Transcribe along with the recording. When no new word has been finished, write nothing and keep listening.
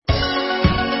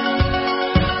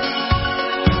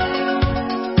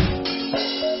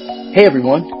Hey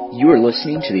everyone, you are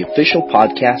listening to the official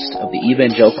podcast of the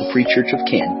Evangelical Free Church of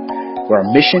Canton, where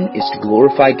our mission is to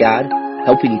glorify God,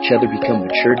 helping each other become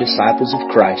mature disciples of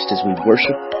Christ as we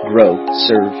worship, grow,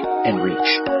 serve, and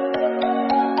reach.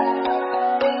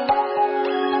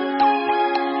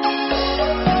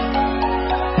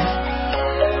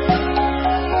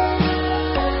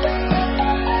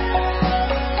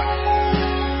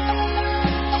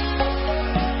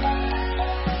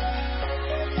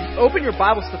 Open your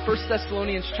Bibles to 1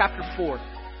 Thessalonians chapter 4.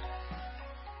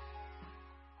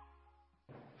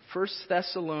 1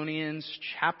 Thessalonians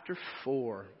chapter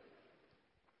 4.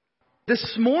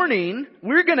 This morning,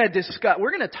 we're going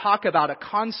to talk about a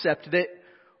concept that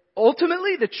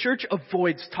ultimately the church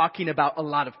avoids talking about a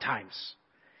lot of times.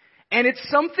 And it's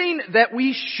something that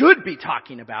we should be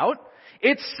talking about.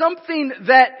 It's something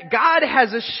that God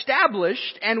has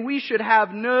established and we should have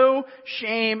no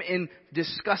shame in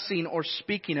discussing or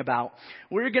speaking about.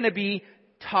 We're going to be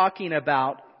talking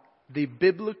about the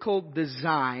biblical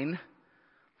design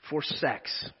for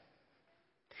sex.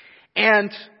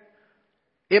 And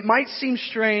it might seem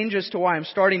strange as to why I'm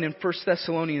starting in 1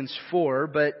 Thessalonians 4,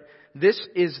 but this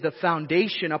is the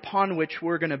foundation upon which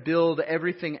we're going to build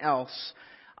everything else.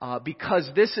 Because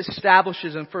this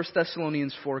establishes in 1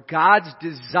 Thessalonians 4 God's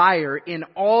desire in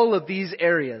all of these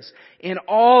areas. In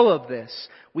all of this,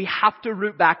 we have to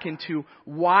root back into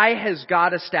why has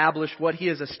God established what He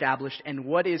has established and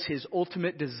what is His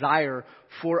ultimate desire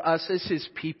for us as His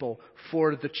people,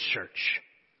 for the church.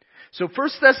 So 1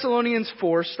 Thessalonians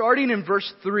 4, starting in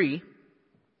verse 3,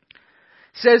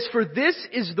 says, "For this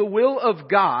is the will of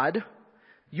God,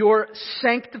 your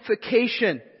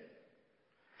sanctification,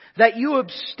 that you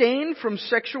abstain from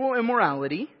sexual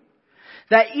immorality,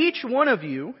 that each one of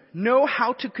you know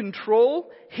how to control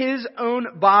his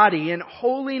own body in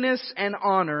holiness and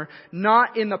honor,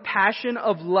 not in the passion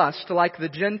of lust like the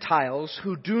Gentiles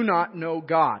who do not know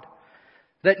God.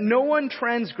 That no one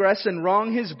transgress and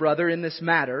wrong his brother in this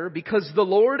matter, because the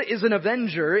Lord is an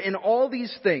avenger in all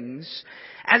these things,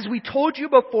 as we told you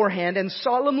beforehand and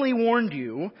solemnly warned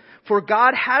you, for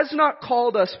God has not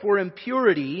called us for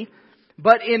impurity,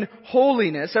 but in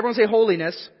holiness." Everyone say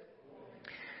holiness.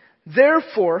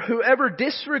 "Therefore, whoever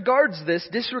disregards this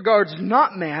disregards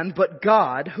not man, but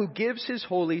God, who gives His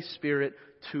Holy Spirit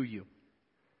to you."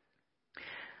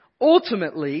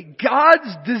 Ultimately,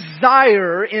 God's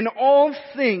desire in all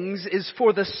things is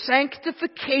for the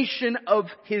sanctification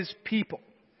of His people.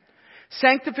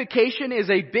 Sanctification is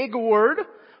a big word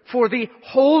for the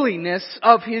holiness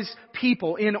of His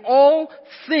people. In all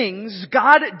things,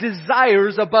 God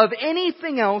desires above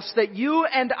anything else that you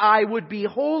and I would be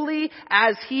holy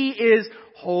as He is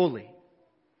holy.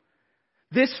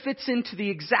 This fits into the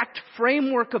exact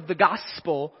framework of the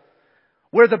gospel,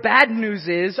 where the bad news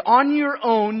is, on your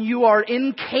own, you are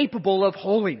incapable of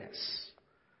holiness.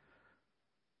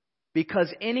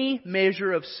 Because any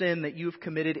measure of sin that you've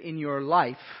committed in your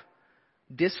life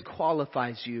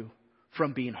disqualifies you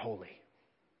from being holy.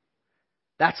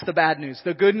 That's the bad news.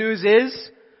 The good news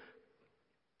is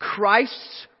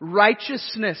Christ's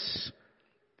righteousness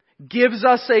gives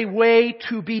us a way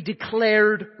to be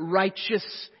declared righteous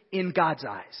in God's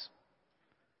eyes.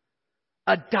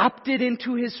 Adopted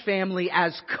into His family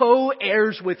as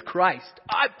co-heirs with Christ.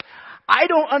 I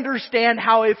don't understand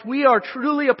how, if we are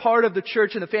truly a part of the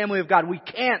church and the family of God,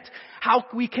 how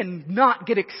we can not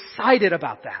get excited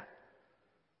about that.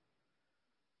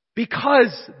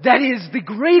 Because that is the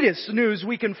greatest news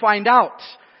we can find out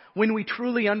when we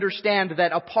truly understand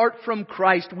that apart from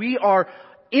Christ, we are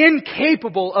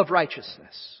incapable of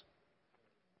righteousness.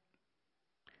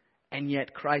 And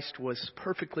yet Christ was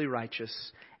perfectly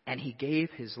righteous, and He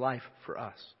gave His life for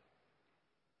us.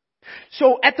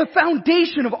 So at the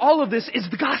foundation of all of this is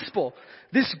the gospel,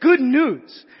 this good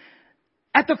news.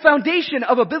 At the foundation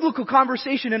of a biblical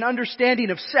conversation and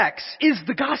understanding of sex is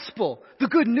the gospel, the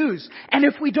good news. And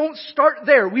if we don't start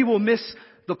there, we will miss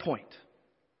the point.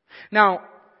 Now,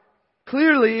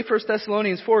 clearly, 1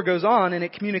 Thessalonians 4 goes on and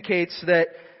it communicates that,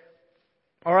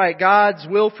 alright, God's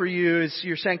will for you is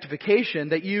your sanctification,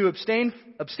 that you abstain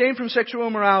from sexual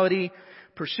immorality,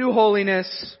 pursue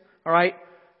holiness, alright?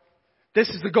 This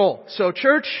is the goal. So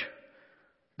church,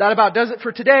 that about does it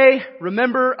for today.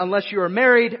 Remember, unless you are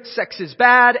married, sex is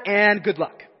bad, and good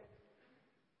luck.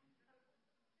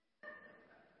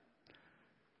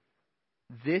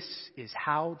 This is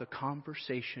how the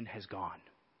conversation has gone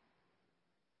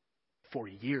for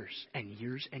years and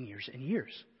years and years and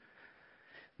years.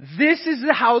 This is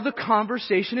how the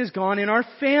conversation has gone in our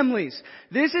families.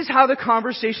 This is how the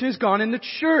conversation has gone in the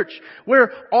church,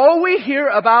 where all we hear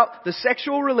about the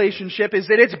sexual relationship is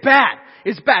that it's bad.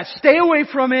 It's bad. Stay away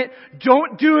from it.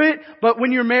 Don't do it. But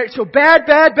when you're married, so bad,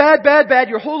 bad, bad, bad, bad.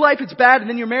 Your whole life it's bad, and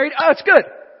then you're married. Oh, it's good.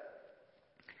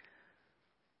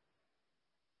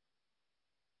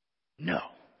 No.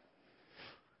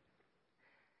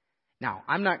 Now,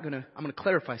 I'm gonna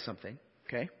clarify something,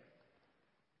 okay?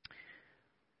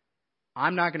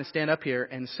 I'm not going to stand up here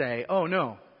and say, oh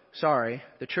no, sorry,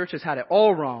 the church has had it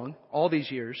all wrong all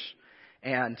these years,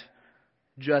 and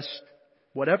just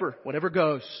whatever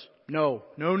goes. No.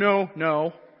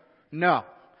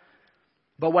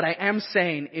 But what I am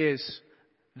saying is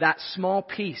that small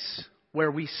piece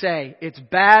where we say it's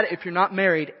bad if you're not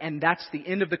married, and that's the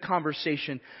end of the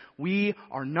conversation, we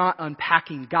are not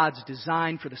unpacking God's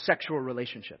design for the sexual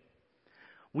relationship.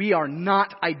 We are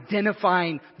not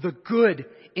identifying the good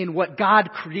in what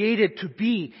God created to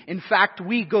be. In fact,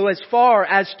 we go as far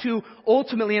as to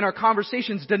ultimately in our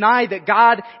conversations deny that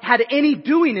God had any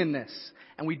doing in this.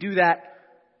 And we do that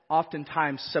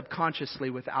oftentimes subconsciously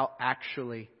without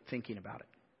actually thinking about it.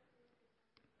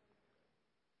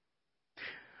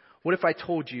 What if I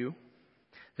told you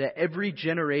that every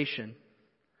generation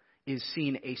is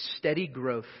seeing a steady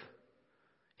growth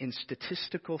in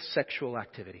statistical sexual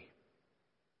activity?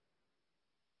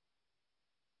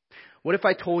 What if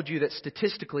I told you that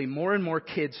statistically more and more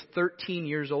kids 13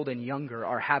 years old and younger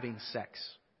are having sex?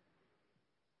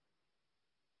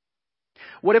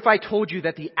 What if I told you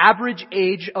that the average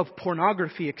age of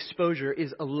pornography exposure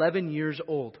is 11 years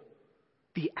old?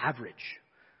 The average.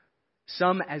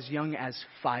 Some as young as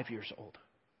 5 years old.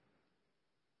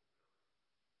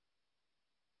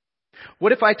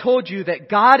 What if I told you that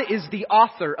God is the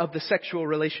author of the sexual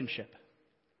relationship?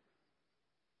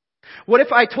 What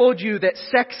if I told you that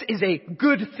sex is a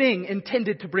good thing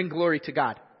intended to bring glory to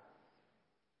God?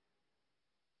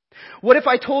 What if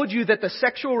I told you that the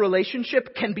sexual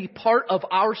relationship can be part of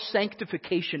our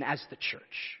sanctification as the church?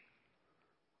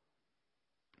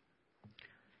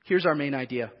 Here's our main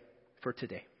idea for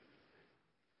today.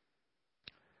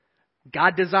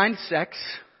 God designed sex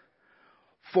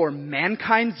for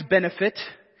mankind's benefit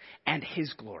and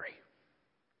His glory.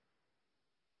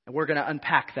 And we're going to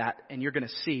unpack that, and you're going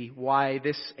to see why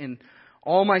this, in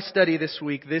all my study this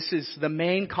week, this is the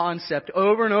main concept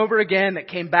over and over again that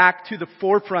came back to the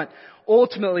forefront.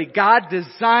 Ultimately, God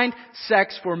designed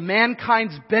sex for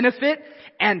mankind's benefit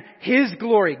and His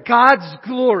glory. God's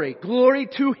glory. Glory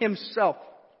to Himself.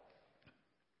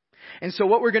 And so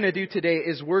what we're going to do today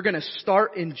is we're going to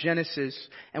start in Genesis,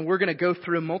 and we're going to go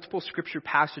through multiple scripture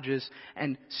passages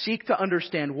and seek to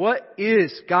understand what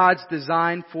is God's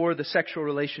design for the sexual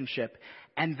relationship.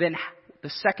 And then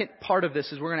the second part of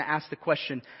this is we're going to ask the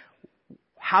question,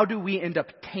 how do we end up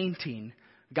tainting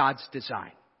God's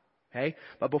design? Okay?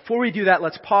 But before we do that,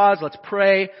 let's pause, let's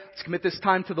pray, let's commit this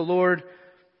time to the Lord.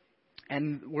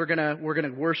 And we're gonna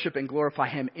worship and glorify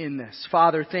Him in this.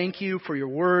 Father, thank you for your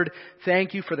word.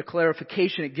 Thank you for the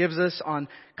clarification it gives us on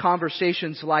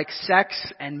conversations like sex.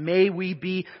 And may we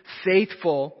be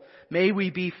faithful. May we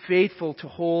be faithful to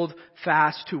hold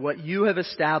fast to what you have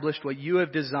established, what you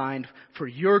have designed for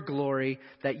your glory,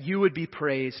 that you would be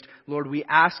praised. Lord, we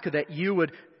ask that you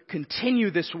would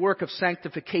continue this work of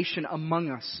sanctification among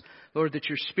us. Lord, that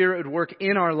your Spirit would work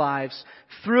in our lives,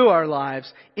 through our lives,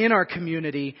 in our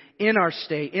community, in our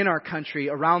state, in our country,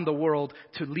 around the world,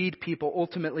 to lead people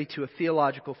ultimately to a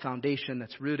theological foundation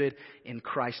that's rooted in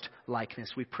Christ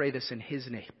likeness. We pray this in His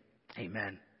name.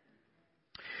 Amen.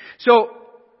 So,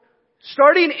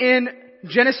 starting in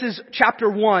Genesis chapter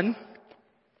 1,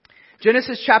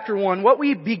 what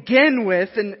we begin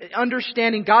with in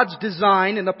understanding God's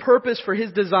design and the purpose for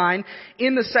His design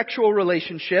in the sexual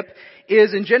relationship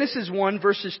is in Genesis 1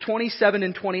 verses 27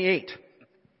 and 28.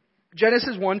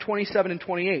 Genesis 1, 27 and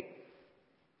 28.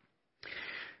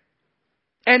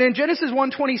 And in Genesis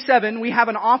 1:27, we have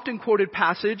an often quoted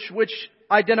passage which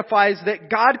identifies that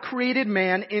God created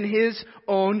man in His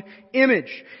own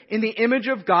image. In the image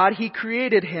of God, He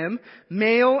created him.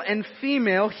 Male and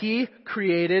female, He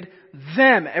created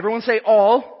them. Everyone say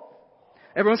all.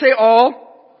 Everyone say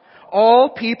all.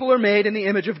 All people are made in the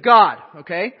image of God.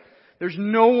 Okay? There's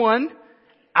no one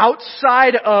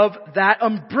outside of that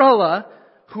umbrella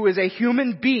who is a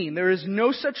human being. There is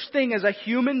no such thing as a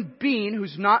human being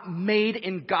who's not made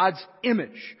in God's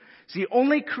image. It's the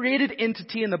only created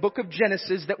entity in the book of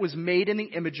Genesis that was made in the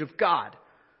image of God.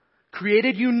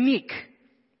 Created unique.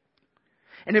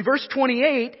 And in verse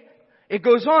 28, it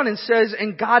goes on and says,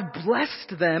 and God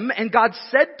blessed them, and God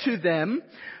said to them,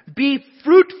 be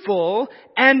fruitful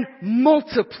and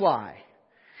multiply.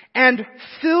 and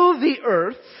fill the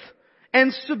earth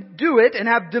and subdue it and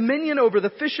have dominion over the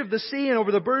fish of the sea and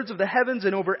over the birds of the heavens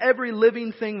and over every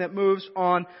living thing that moves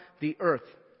on the earth.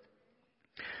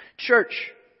 Church,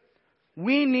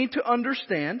 we need to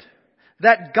understand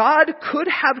that God could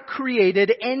have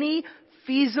created any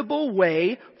feasible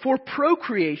way for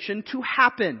procreation to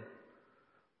happen.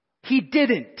 He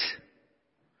didn't.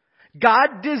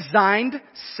 God designed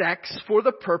sex for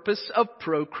the purpose of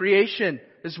procreation.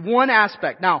 Is one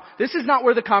aspect. Now, this is not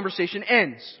where the conversation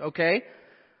ends, okay?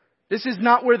 This is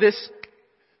not where this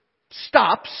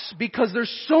stops, because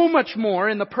there's so much more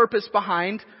in the purpose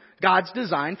behind God's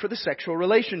design for the sexual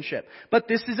relationship. But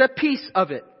this is a piece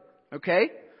of it, okay?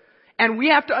 And we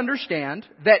have to understand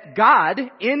that God,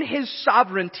 in His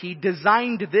sovereignty,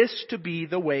 designed this to be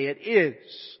the way it is.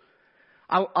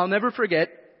 I'll never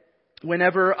forget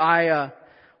whenever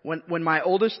when my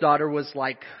oldest daughter was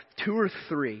like 2 or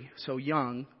 3, so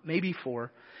young, maybe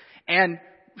 4, and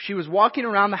she was walking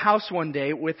around the house one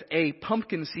day with a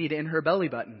pumpkin seed in her belly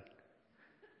button.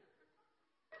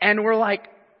 And we're like,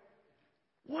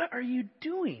 "What are you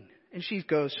doing?" And she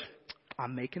goes,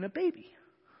 "I'm making a baby."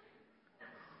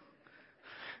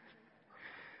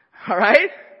 All right?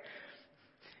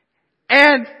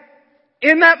 And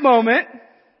in that moment,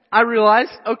 I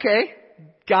realized, okay,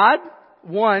 God,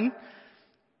 one,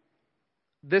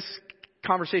 this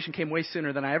conversation came way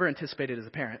sooner than I ever anticipated as a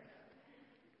parent.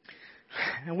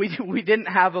 And we didn't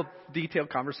have a detailed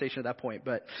conversation at that point,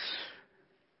 but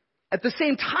at the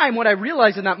same time, what I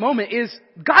realized in that moment is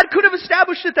God could have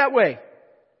established it that way.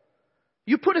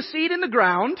 You put a seed in the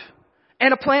ground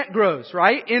and a plant grows,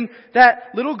 right? In that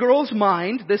little girl's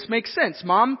mind, this makes sense.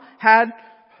 Mom had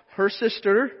her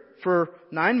sister for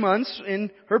 9 months in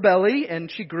her belly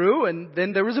and she grew and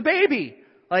then there was a baby.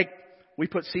 Like, we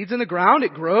put seeds in the ground,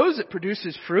 it grows, it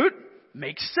produces fruit.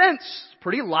 Makes sense.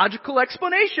 Pretty logical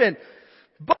explanation.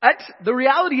 But the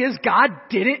reality is God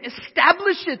didn't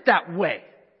establish it that way.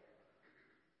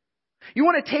 You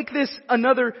want to take this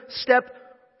another step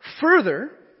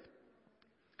further.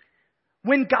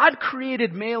 When God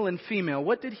created male and female,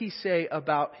 what did He say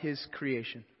about His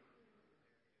creation?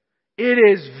 It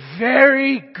is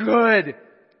very good.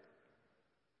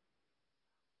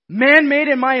 Man made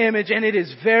in my image, and it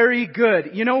is very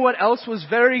good. You know what else was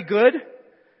very good?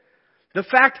 The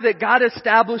fact that God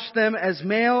established them as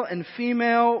male and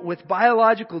female with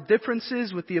biological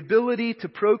differences, with the ability to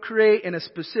procreate in a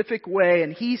specific way.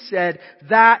 And He said,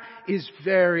 that is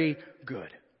very good.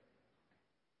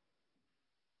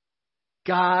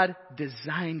 God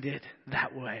designed it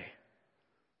that way.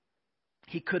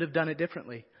 He could have done it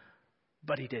differently,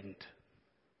 but He didn't.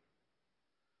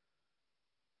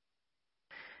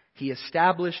 He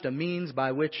established a means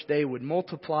by which they would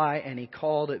multiply, and He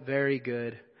called it very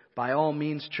good. By all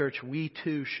means, church, we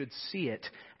too should see it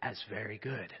as very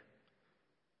good.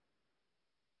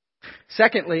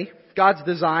 Secondly, God's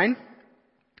design,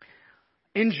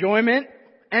 enjoyment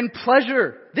and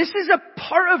pleasure. This is a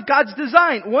part of God's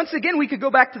design. Once again, we could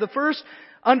go back to the first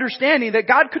understanding that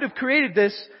God could have created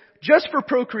this just for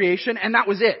procreation, and that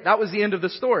was it. That was the end of the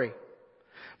story.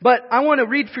 But I want to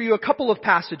read for you a couple of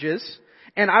passages.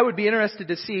 And I would be interested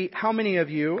to see how many of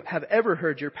you have ever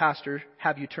heard your pastor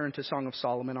have you turn to Song of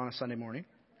Solomon on a Sunday morning.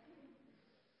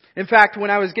 In fact,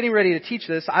 when I was getting ready to teach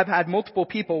this, I've had multiple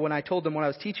people, when I told them what I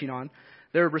was teaching on,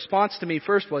 their response to me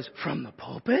first was, "From the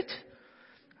pulpit?"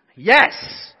 Yes!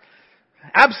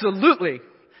 Absolutely!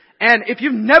 And if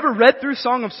you've never read through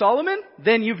Song of Solomon,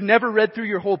 then you've never read through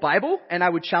your whole Bible, and I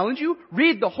would challenge you,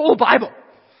 read the whole Bible.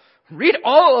 Read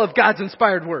all of God's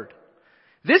inspired Word.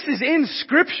 This is in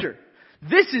Scripture.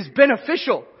 This is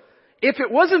beneficial. If it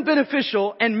wasn't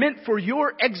beneficial and meant for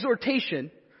your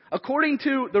exhortation, according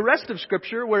to the rest of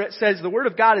Scripture, where it says the Word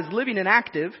of God is living and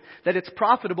active, that it's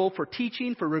profitable for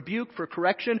teaching, for rebuke, for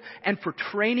correction, and for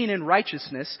training in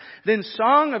righteousness, then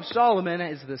Song of Solomon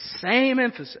is the same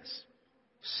emphasis,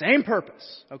 same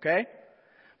purpose, okay?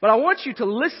 But I want you to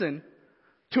listen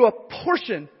to a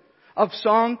portion of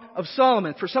Song of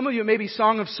Solomon. For some of you, it may be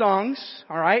Song of Songs.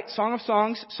 Alright? Song of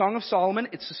Songs, Song of Solomon.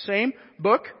 It's the same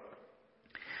book.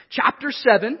 Chapter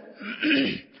 7.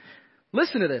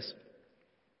 Listen to this.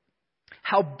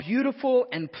 How beautiful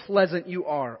and pleasant you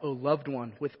are, O loved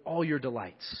one, with all your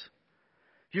delights.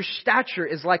 Your stature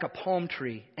is like a palm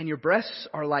tree, and your breasts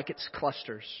are like its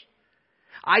clusters.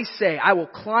 I say, I will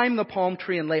climb the palm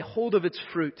tree and lay hold of its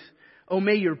fruit. Oh,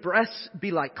 may your breasts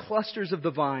be like clusters of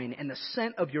the vine, and the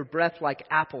scent of your breath like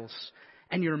apples,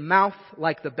 and your mouth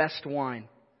like the best wine.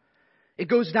 It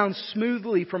goes down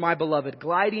smoothly for my beloved,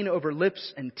 gliding over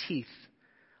lips and teeth.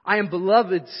 I am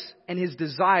beloved's, and his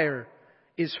desire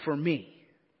is for me.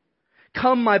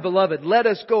 Come, my beloved, let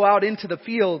us go out into the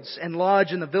fields and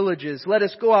lodge in the villages. Let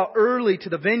us go out early to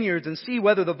the vineyards and see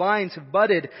whether the vines have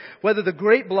budded, whether the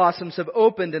grape blossoms have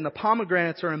opened and the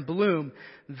pomegranates are in bloom.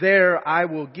 There I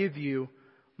will give you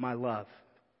my love.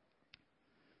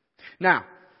 Now,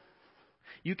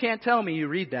 you can't tell me you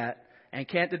read that and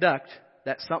can't deduct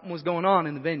that something was going on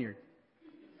in the vineyard.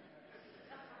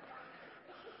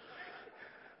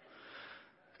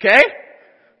 Okay?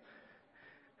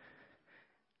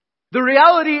 The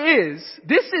reality is,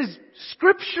 this is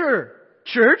Scripture,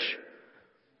 church.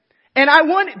 And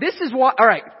this is why,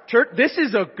 alright, church, this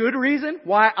is a good reason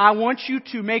why I want you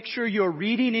to make sure you're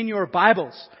reading in your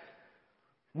Bibles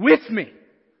with me.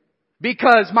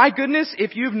 Because, my goodness,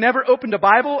 if you've never opened a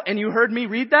Bible and you heard me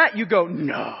read that, you go,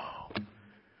 no.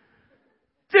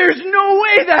 There's no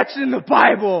way that's in the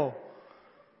Bible.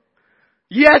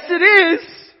 Yes, it is.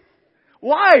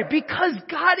 Why? Because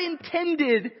God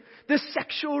intended the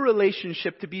sexual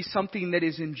relationship to be something that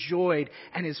is enjoyed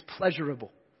and is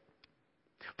pleasurable.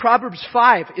 Proverbs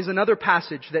 5 is another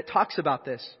passage that talks about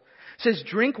this. It says,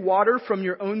 drink water from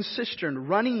your own cistern,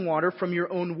 running water from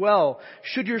your own well.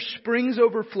 Should your springs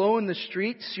overflow in the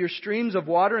streets, your streams of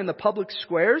water in the public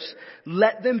squares,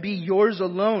 let them be yours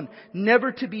alone,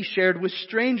 never to be shared with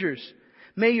strangers.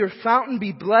 May your fountain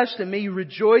be blessed, and may you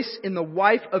rejoice in the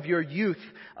wife of your youth.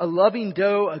 A loving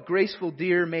doe, a graceful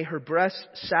deer, may her breasts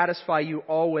satisfy you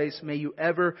always. May you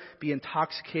ever be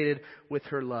intoxicated with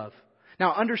her love.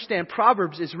 Now understand,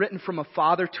 Proverbs is written from a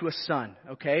father to a son,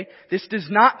 okay? This does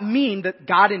not mean that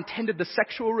God intended the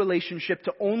sexual relationship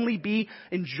to only be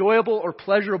enjoyable or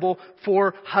pleasurable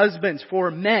for husbands,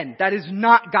 for men. That is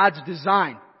not God's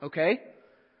design, okay?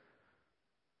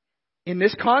 In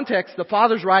this context, the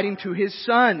father's writing to his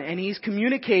son, and he's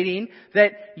communicating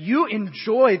that you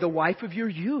enjoy the wife of your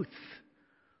youth.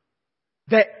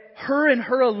 That her and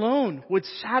her alone would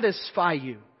satisfy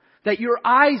you. That your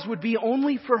eyes would be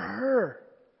only for her.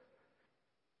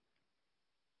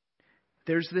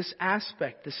 There's this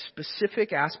aspect, this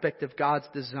specific aspect of God's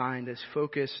design that's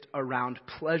focused around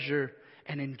pleasure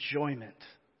and enjoyment.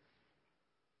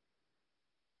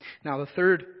 Now, the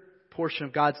third portion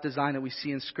of God's design that we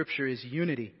see in Scripture is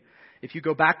unity. If you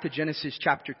go back to Genesis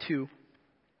chapter 2,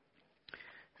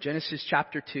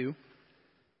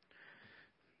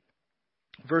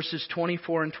 verses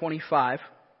 24 and 25.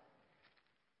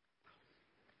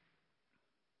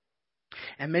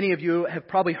 And many of you have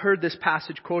probably heard this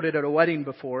passage quoted at a wedding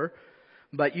before,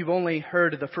 but you've only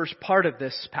heard the first part of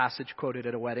this passage quoted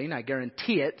at a wedding, I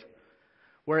guarantee it,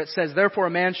 where it says, therefore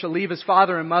a man shall leave his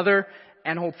father and mother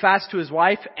and hold fast to his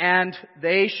wife, and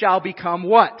they shall become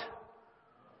what?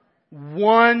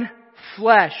 One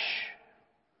flesh.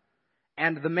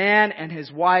 And the man and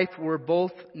his wife were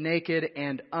both naked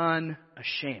and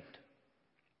unashamed.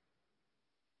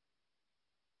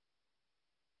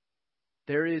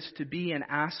 There is to be an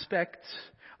aspect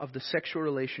of the sexual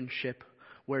relationship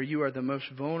where you are the most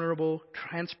vulnerable,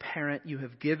 transparent. You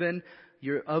have given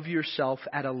of yourself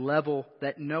at a level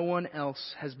that no one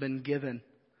else has been given.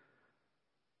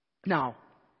 Now,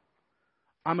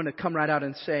 I'm going to come right out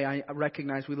and say I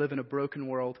recognize we live in a broken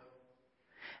world.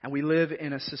 And we live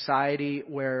in a society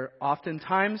where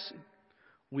oftentimes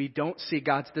we don't see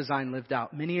God's design lived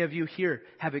out. Many of you here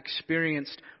have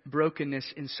experienced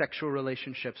brokenness in sexual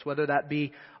relationships, whether that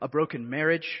be a broken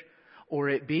marriage or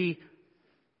it be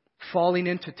falling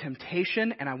into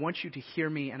temptation. And I want you to hear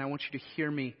me, and I want you to hear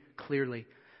me clearly.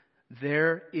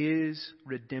 There is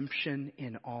redemption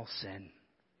in all sin.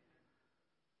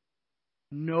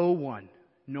 No one,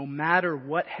 no matter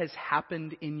what has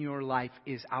happened in your life,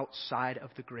 is outside of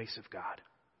the grace of God.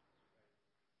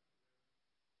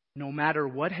 No matter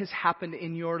what has happened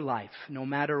in your life, no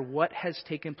matter what has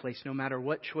taken place, no matter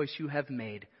what choice you have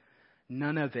made,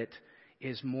 none of it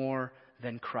is more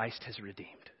than Christ has redeemed.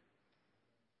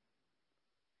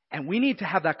 And we need to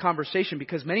have that conversation,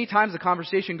 because many times the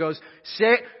conversation goes,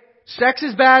 sex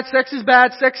is bad, sex is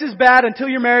bad, sex is bad until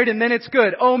you're married, and then it's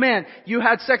good. Oh man, you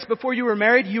had sex before you were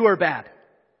married, you are bad.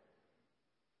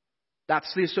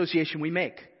 That's the association we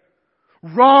make.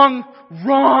 Wrong,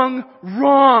 wrong,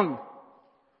 wrong.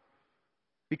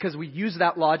 Because we use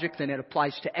that logic, then it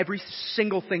applies to every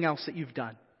single thing else that you've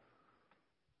done.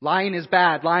 Lying is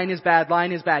bad, lying is bad,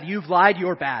 lying is bad. You've lied,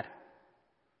 you're bad.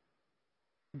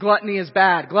 Gluttony is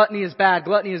bad, gluttony is bad,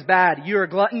 gluttony is bad. You're a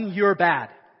glutton, you're bad.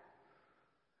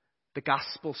 The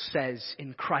gospel says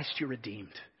in Christ you're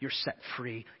redeemed, you're set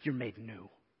free, you're made new.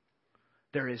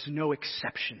 There is no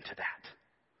exception to that.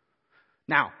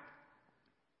 Now,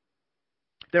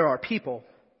 there are people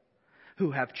who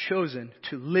have chosen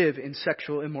to live in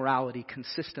sexual immorality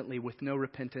consistently with no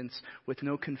repentance, with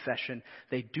no confession.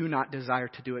 They do not desire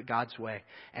to do it God's way.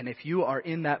 And if you are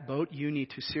in that boat, you need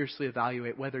to seriously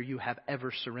evaluate whether you have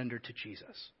ever surrendered to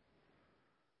Jesus.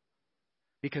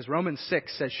 Because Romans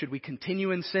 6 says, should we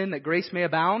continue in sin that grace may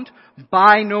abound?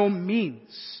 By no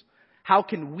means. How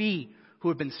can we who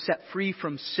have been set free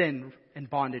from sin and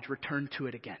bondage return to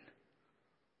it again?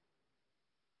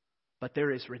 But there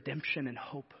is redemption and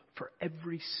hope for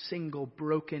every single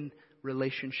broken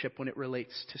relationship when it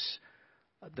relates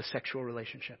to the sexual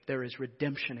relationship. There is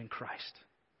redemption in Christ.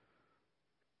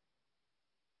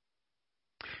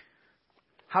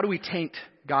 How do we taint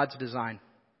God's design?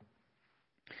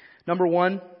 Number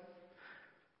one,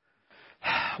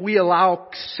 we allow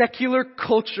secular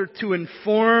culture to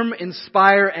inform,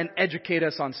 inspire, and educate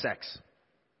us on sex.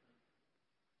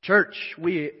 Church,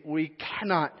 we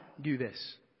cannot do this.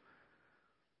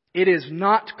 It is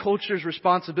not culture's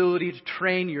responsibility to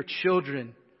train your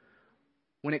children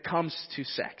when it comes to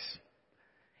sex.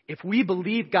 If we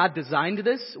believe God designed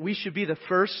this, we should be the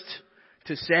first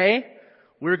to say,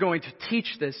 we're going to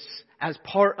teach this as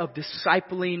part of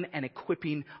discipling and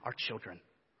equipping our children.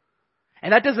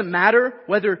 And that doesn't matter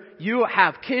whether you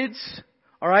have kids,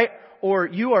 all right, or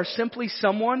you are simply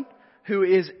someone who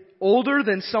is older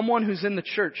than someone who's in the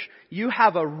church. You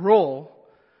have a role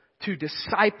to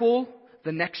disciple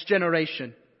the next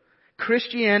generation.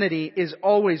 Christianity is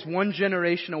always one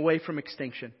generation away from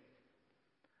extinction.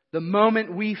 The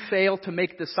moment we fail to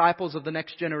make disciples of the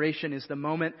next generation is the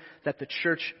moment that the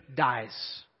church dies.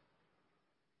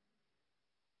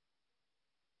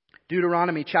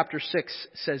 Deuteronomy chapter 6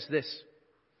 says this,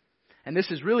 and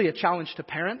this is really a challenge to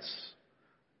parents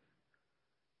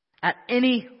at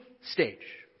any stage.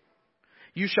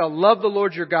 You shall love the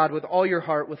Lord your God with all your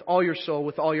heart, with all your soul,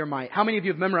 with all your might. How many of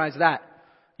you have memorized that?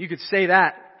 You could say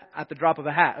that at the drop of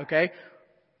a hat, okay?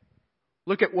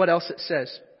 Look at what else it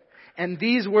says. And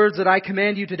these words that I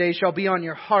command you today shall be on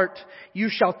your heart. You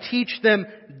shall teach them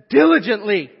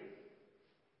diligently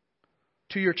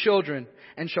to your children,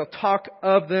 and shall talk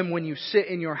of them when you sit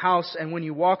in your house, and when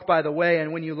you walk by the way,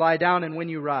 and when you lie down, and when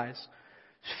you rise.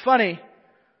 It's funny.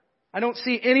 I don't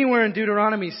see anywhere in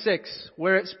Deuteronomy 6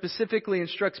 where it specifically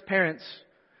instructs parents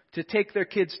to take their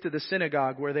kids to the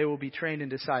synagogue where they will be trained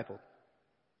and discipled.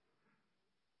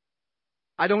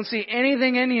 I don't see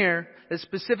anything in here that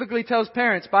specifically tells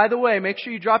parents, by the way, make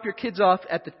sure you drop your kids off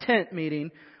at the tent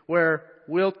meeting where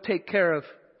we'll take care of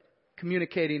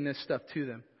communicating this stuff to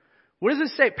them. What does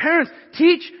it say? Parents,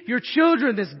 teach your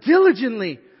children this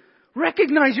diligently.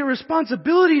 Recognize your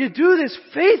responsibility to do this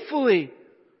faithfully.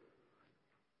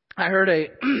 I heard a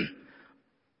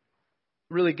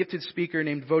really gifted speaker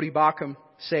named Vodi Bakum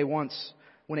say once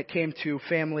when it came to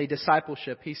family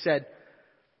discipleship. He said,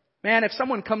 man, if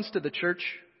someone comes to the church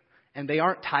and they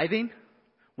aren't tithing,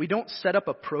 we don't set up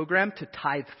a program to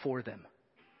tithe for them.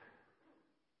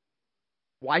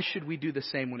 Why should we do the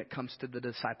same when it comes to the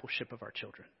discipleship of our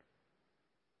children?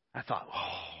 I thought,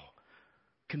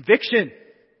 conviction.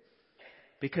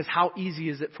 Because how easy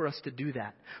is it for us to do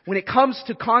that? When it comes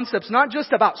to concepts, not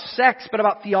just about sex, but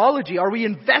about theology, are we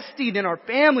investing in our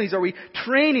families? Are we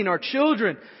training our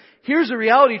children? Here's the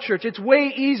reality, church. It's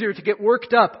way easier to get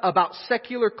worked up about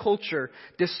secular culture,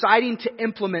 deciding to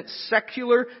implement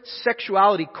secular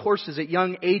sexuality courses at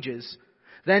young ages,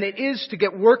 than it is to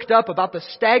get worked up about the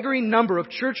staggering number of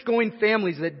church-going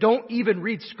families that don't even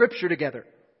read Scripture together.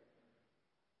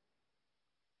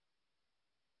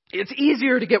 It's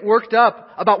easier to get worked up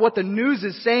about what the news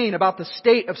is saying about the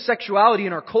state of sexuality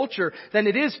in our culture than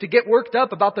it is to get worked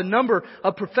up about the number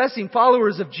of professing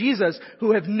followers of Jesus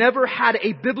who have never had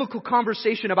a biblical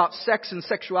conversation about sex and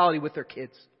sexuality with their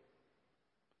kids.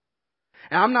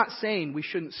 And I'm not saying we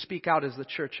shouldn't speak out as the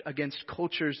church against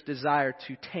culture's desire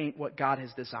to taint what God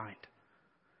has designed.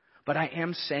 But I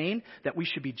am saying that we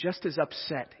should be just as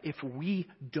upset if we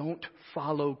don't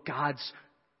follow God's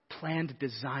planned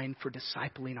design for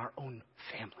discipling our own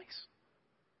families.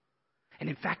 And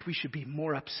in fact, we should be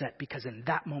more upset because in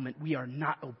that moment we are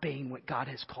not obeying what God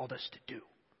has called us to do.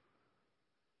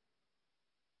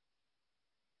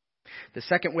 The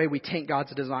second way we taint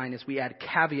God's design is we add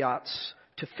caveats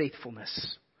to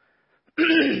faithfulness.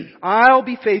 I'll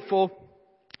be faithful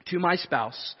to my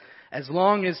spouse as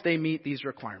long as they meet these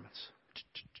requirements.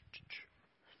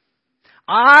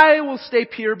 I will stay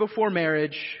pure before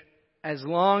marriage as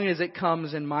long as it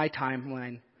comes in my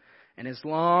timeline and as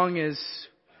long as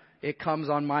it comes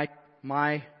on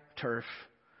my turf.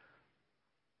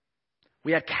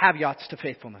 We add caveats to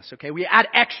faithfulness, okay? We add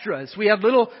extras. We have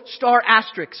little star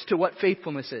asterisks to what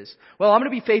faithfulness is. Well, I'm going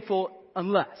to be faithful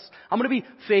unless. I'm going to be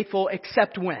faithful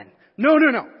except when.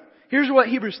 No. Here's what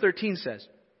Hebrews 13 says.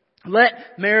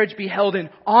 Let marriage be held in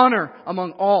honor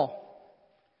among all.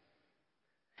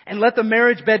 And let the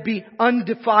marriage bed be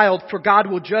undefiled, for God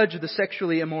will judge the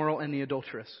sexually immoral and the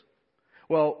adulterous.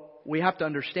 Well, we have to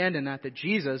understand in that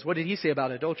Jesus, what did He say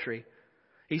about adultery?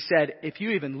 He said, if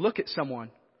you even look at someone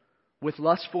with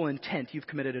lustful intent, you've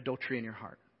committed adultery in your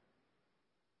heart.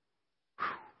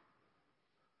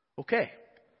 Whew. Okay.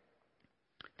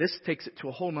 This takes it to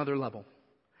a whole nother level.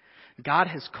 God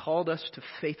has called us to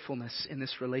faithfulness in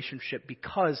this relationship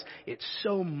because it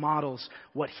so models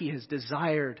what He has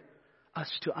desired us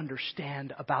to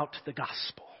understand about the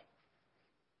gospel.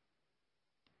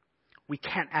 We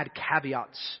can't add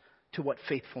caveats to what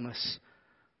faithfulness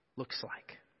looks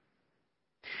like.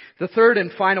 The third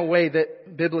and final way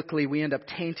that biblically we end up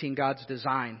tainting God's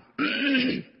design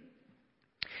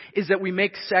is that we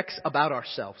make sex about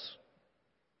ourselves.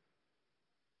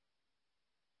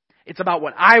 It's about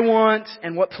what I want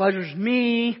and what pleasures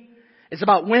me. It's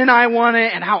about when I want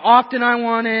it and how often I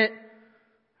want it.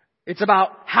 It's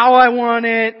about how I want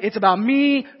it. It's about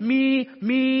me.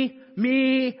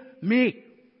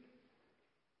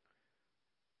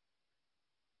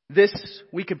 This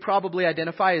we could probably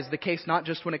identify as the case not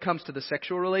just when it comes to the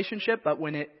sexual relationship, but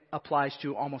when it applies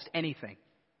to almost anything.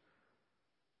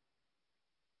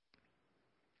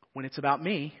 When it's about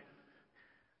me,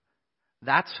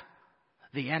 that's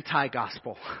the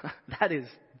anti-gospel. That is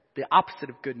the opposite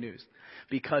of good news.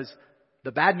 Because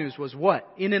the bad news was what?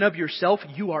 In and of yourself,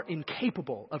 you are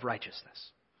incapable of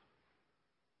righteousness.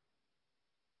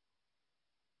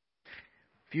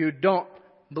 If you don't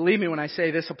believe me when I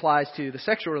say this applies to the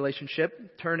sexual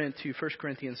relationship, turn into 1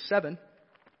 Corinthians 7.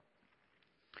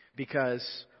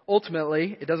 Because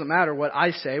ultimately, it doesn't matter what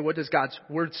I say. What does God's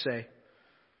Word say?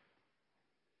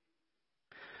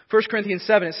 1 Corinthians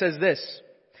 7, it says this.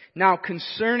 Now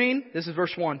concerning, this is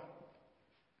verse 1.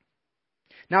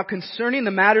 Now concerning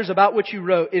the matters about which you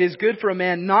wrote, it is good for a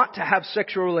man not to have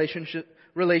sexual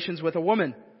relations with a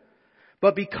woman.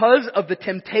 But because of the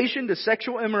temptation to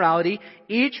sexual immorality,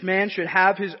 each man should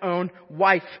have his own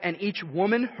wife, and each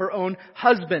woman her own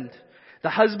husband. The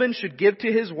husband should give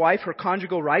to his wife her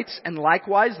conjugal rights, and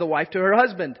likewise the wife to her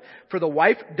husband. For the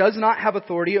wife does not have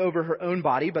authority over her own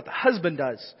body, but the husband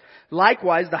does.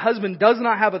 Likewise, the husband does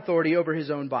not have authority over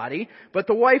his own body, but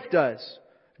the wife does.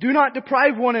 Do not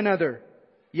deprive one another.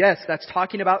 Yes, that's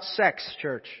talking about sex,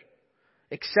 church.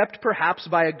 Except perhaps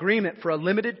by agreement for a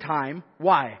limited time.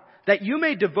 Why? That you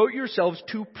may devote yourselves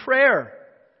to prayer.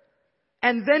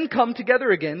 And then come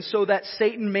together again so that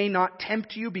Satan may not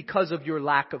tempt you because of your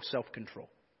lack of self-control.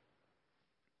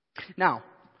 Now,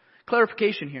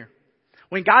 clarification here.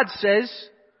 When God says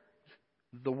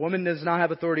the woman does not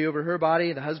have authority over her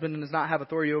body, the husband does not have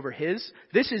authority over his,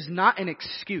 this is not an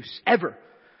excuse, ever.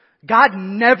 God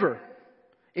never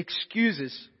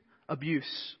excuses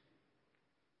abuse.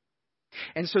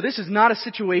 And so this is not a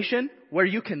situation where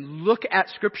you can look at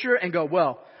Scripture and go,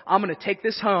 well, I'm going to take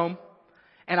this home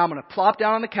and I'm going to plop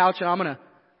down on the couch and I'm going to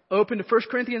open to 1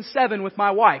 Corinthians 7 with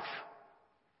my wife.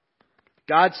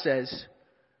 God says,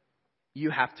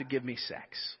 you have to give me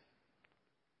sex.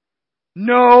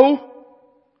 No.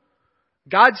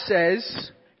 God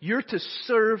says, you're to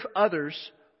serve others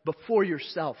before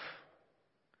yourself.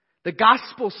 The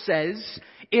gospel says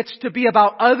it's to be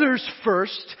about others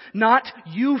first, not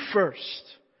you first.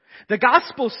 The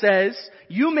gospel says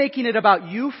you making it about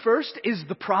you first is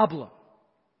the problem.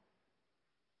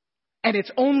 And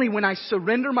it's only when I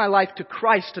surrender my life to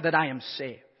Christ that I am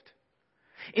saved.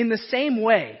 In the same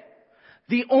way,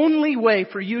 the only way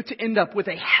for you to end up with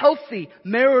a healthy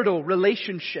marital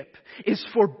relationship is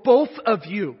for both of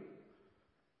you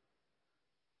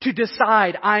to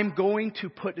decide I'm going to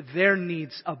put their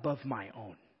needs above my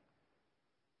own.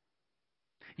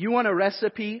 You want a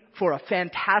recipe for a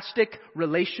fantastic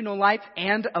relational life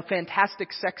and a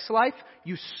fantastic sex life?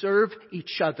 You serve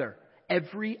each other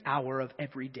every hour of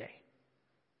every day.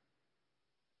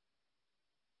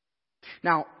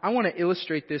 Now, I want to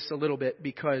illustrate this a little bit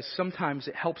because sometimes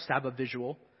it helps to have a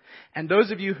visual. And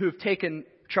those of you who have taken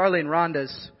Charlie and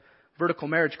Rhonda's vertical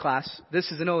marriage class,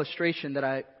 this is an illustration that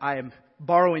I am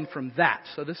borrowing from that.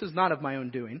 So this is not of my own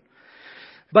doing.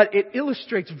 But it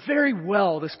illustrates very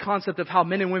well this concept of how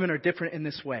men and women are different in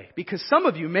this way. Because some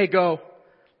of you may go,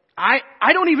 I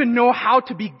don't even know how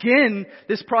to begin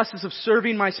this process of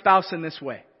serving my spouse in this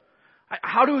way.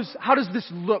 How does this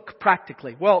look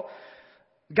practically? Well,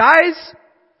 guys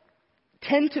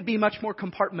tend to be much more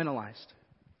compartmentalized.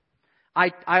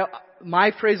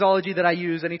 My phraseology that I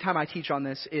use anytime I teach on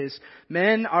this is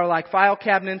men are like file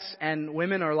cabinets and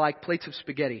women are like plates of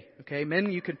spaghetti. Okay,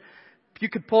 men you could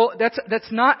pull.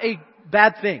 That's not a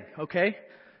bad thing, okay?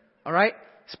 All right?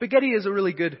 Spaghetti is a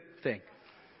really good thing.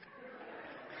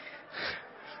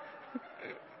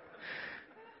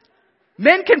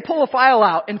 Men can pull a file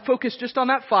out and focus just on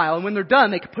that file, and when they're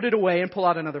done, they can put it away and pull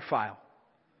out another file.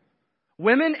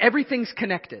 Women, everything's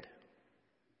connected.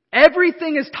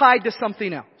 Everything is tied to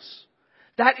something else.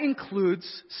 That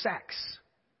includes sex.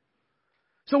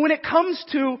 So when it comes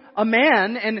to a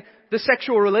man and the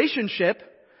sexual relationship,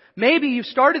 maybe you've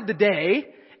started the day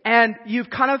and you've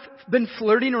kind of been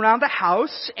flirting around the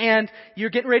house and you're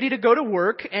getting ready to go to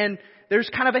work and there's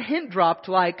kind of a hint dropped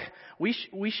like, we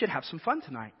should have some fun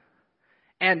tonight.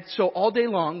 And so all day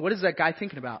long, what is that guy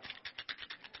thinking about?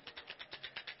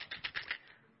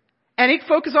 And he can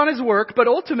focus on his work, but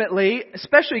ultimately,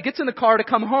 especially he gets in the car to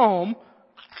come home,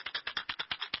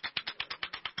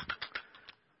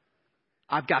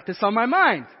 I've got this on my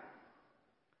mind.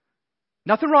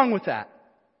 Nothing wrong with that.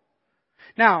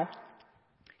 Now,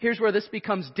 here's where this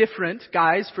becomes different,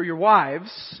 guys, for your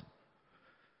wives.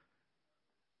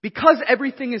 Because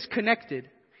everything is connected,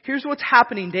 here's what's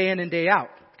happening day in and day out,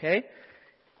 okay?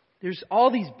 There's all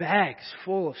these bags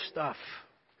full of stuff,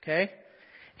 okay?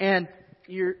 And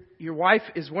your wife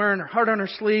is wearing her heart on her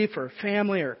sleeve for her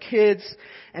family or her kids,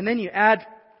 and then you add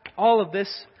all of this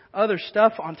other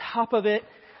stuff on top of it,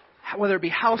 whether it be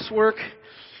housework,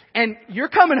 and you're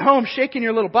coming home shaking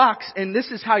your little box, and this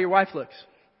is how your wife looks.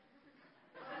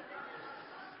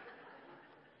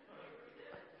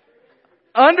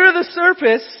 Under the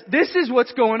surface, this is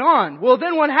what's going on. Well,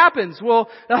 then what happens? Well,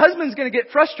 the husband's going to get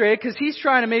frustrated because he's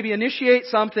trying to maybe initiate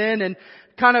something and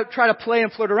kind of try to play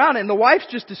and flirt around, and the wife's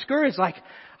just discouraged, like,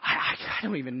 I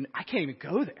can't even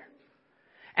go there.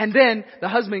 And then the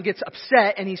husband gets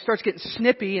upset and he starts getting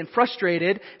snippy and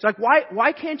frustrated. It's like,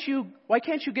 why can't you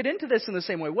get into this in the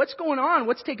same way? What's going on?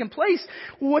 What's taking place?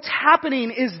 What's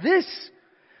happening is this.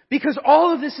 Because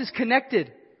all of this is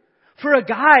connected. For a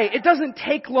guy, it doesn't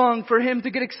take long for him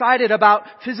to get excited about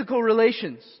physical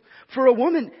relations. For a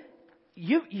woman,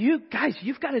 you guys,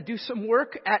 you've got to do some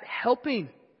work at helping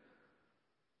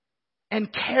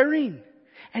and caring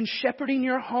and shepherding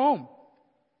your home.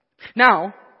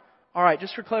 Now, all right,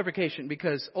 just for clarification,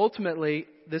 because ultimately,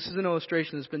 this is an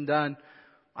illustration that's been done.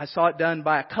 I saw it done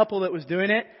by a couple that was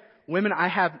doing it. Women,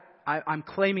 I'm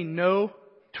claiming no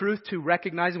truth to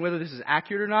recognizing whether this is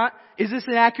accurate or not. Is this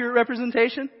an accurate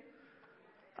representation?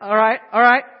 All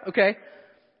right, okay.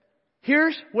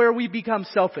 Here's where we become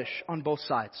selfish on both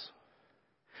sides.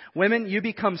 Women, you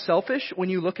become selfish when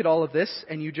you look at all of this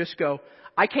and you just go,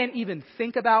 I can't even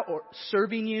think about or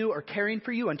serving you or caring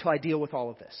for you until I deal with all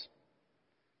of this.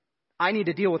 I need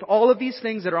to deal with all of these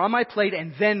things that are on my plate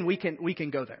and then we can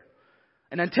go there.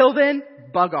 And until then,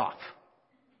 bug off.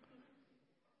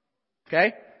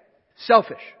 Okay?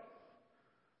 Selfish.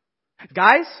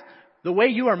 Guys, the way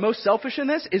you are most selfish in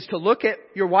this is to look at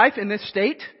your wife in this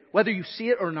state, whether you see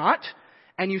it or not,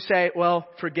 and you say, well,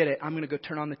 forget it. I'm going to go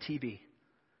turn on the TV.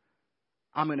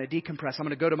 I'm going to decompress. I'm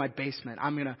going to go to my basement.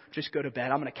 I'm going to just go to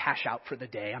bed. I'm going to cash out for the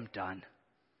day. I'm done.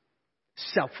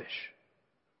 Selfish.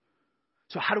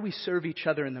 So how do we serve each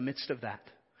other in the midst of that?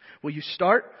 Well,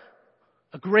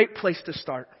 a great place to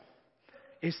start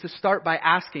is to start by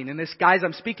asking. And this, guys,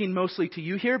 I'm speaking mostly to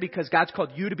you here because God's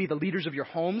called you to be the leaders of your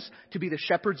homes, to be the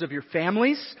shepherds of your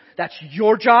families. That's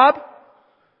your job.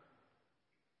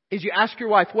 Is you ask your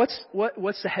wife, what's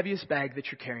the heaviest bag that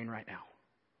you're carrying right now?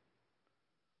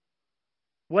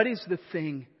 What is the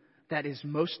thing that is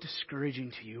most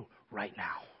discouraging to you right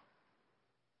now?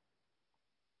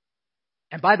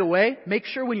 And by the way, make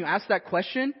sure when you ask that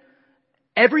question,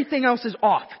 everything else is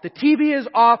off. The TV is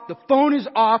off. The phone is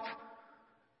off.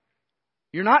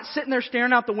 You're not sitting there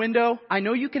staring out the window. I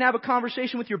know you can have a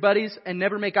conversation with your buddies and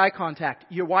never make eye contact.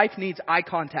 Your wife needs eye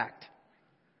contact.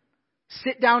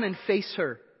 Sit down and face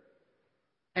her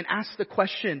and ask the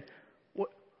question,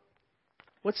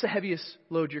 what's the heaviest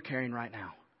load you're carrying right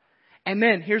now? And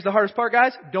then, here's the hardest part,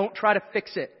 guys. Don't try to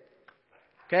fix it.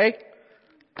 Okay?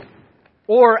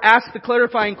 Or ask the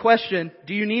clarifying question,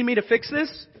 do you need me to fix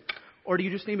this? Or do you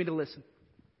just need me to listen?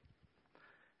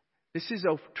 This is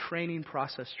a training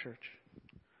process, church.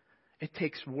 It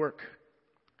takes work.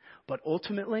 But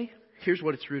ultimately, here's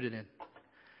what it's rooted in.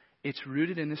 It's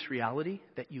rooted in this reality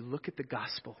that you look at the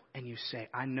gospel and you say,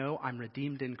 I know I'm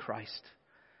redeemed in Christ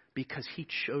because He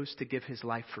chose to give His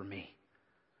life for me.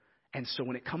 And so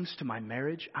when it comes to my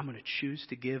marriage, I'm going to choose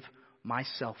to give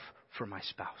myself for my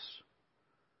spouse.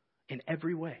 In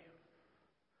every way.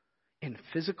 In a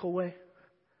physical way.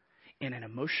 In an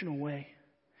emotional way.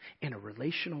 In a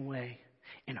relational way.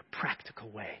 In a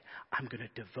practical way. I'm going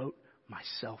to devote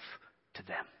myself to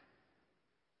them.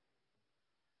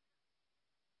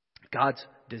 God's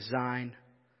design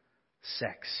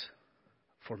sex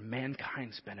for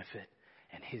mankind's benefit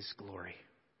and His glory.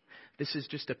 This is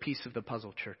just a piece of the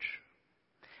puzzle, church.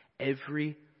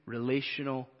 Every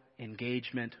relational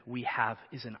engagement we have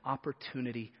is an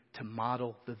opportunity to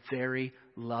model the very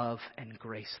love and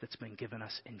grace that's been given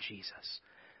us in Jesus.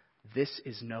 This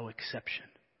is no exception.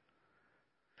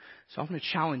 So I want to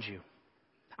challenge you.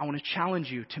 I want to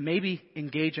challenge you to maybe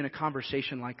engage in a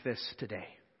conversation like this today.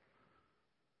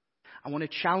 I want to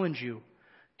challenge you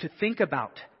to think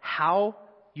about how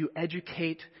you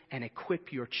educate and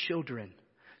equip your children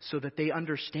so that they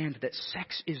understand that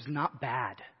sex is not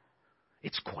bad.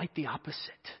 It's quite the opposite.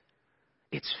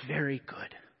 It's very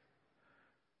good.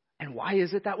 And why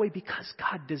is it that way? Because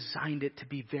God designed it to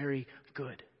be very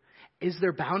good. Is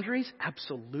there boundaries?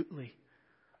 Absolutely.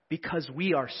 Because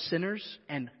we are sinners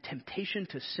and temptation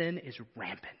to sin is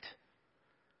rampant.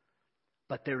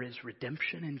 But there is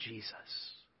redemption in Jesus.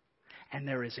 And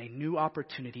there is a new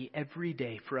opportunity every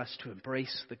day for us to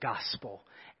embrace the gospel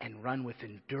and run with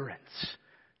endurance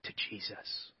to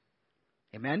Jesus.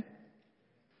 Amen?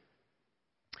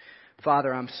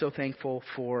 Father, I'm so thankful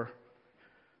for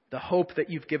the hope that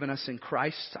you've given us in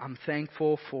Christ. I'm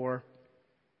thankful for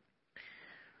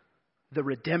the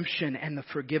redemption and the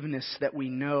forgiveness that we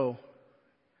know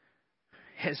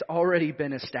has already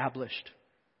been established.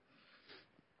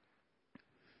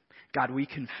 God, we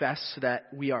confess that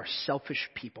we are selfish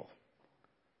people.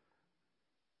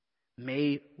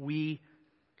 May we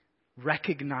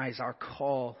recognize our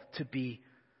call to be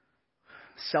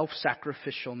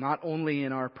self-sacrificial, not only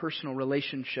in our personal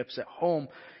relationships at home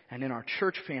and in our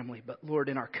church family, but Lord,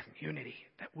 in our community,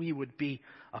 that we would be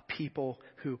a people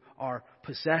who are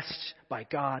possessed by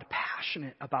God,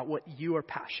 passionate about what you are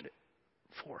passionate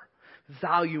for,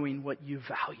 valuing what you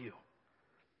value.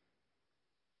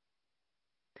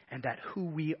 And that who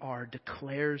we are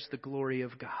declares the glory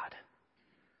of God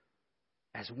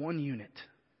as one unit.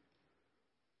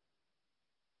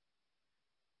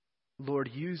 Lord,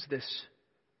 use this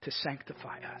to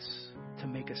sanctify us, to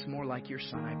make us more like your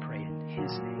Son, I pray in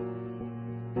His name.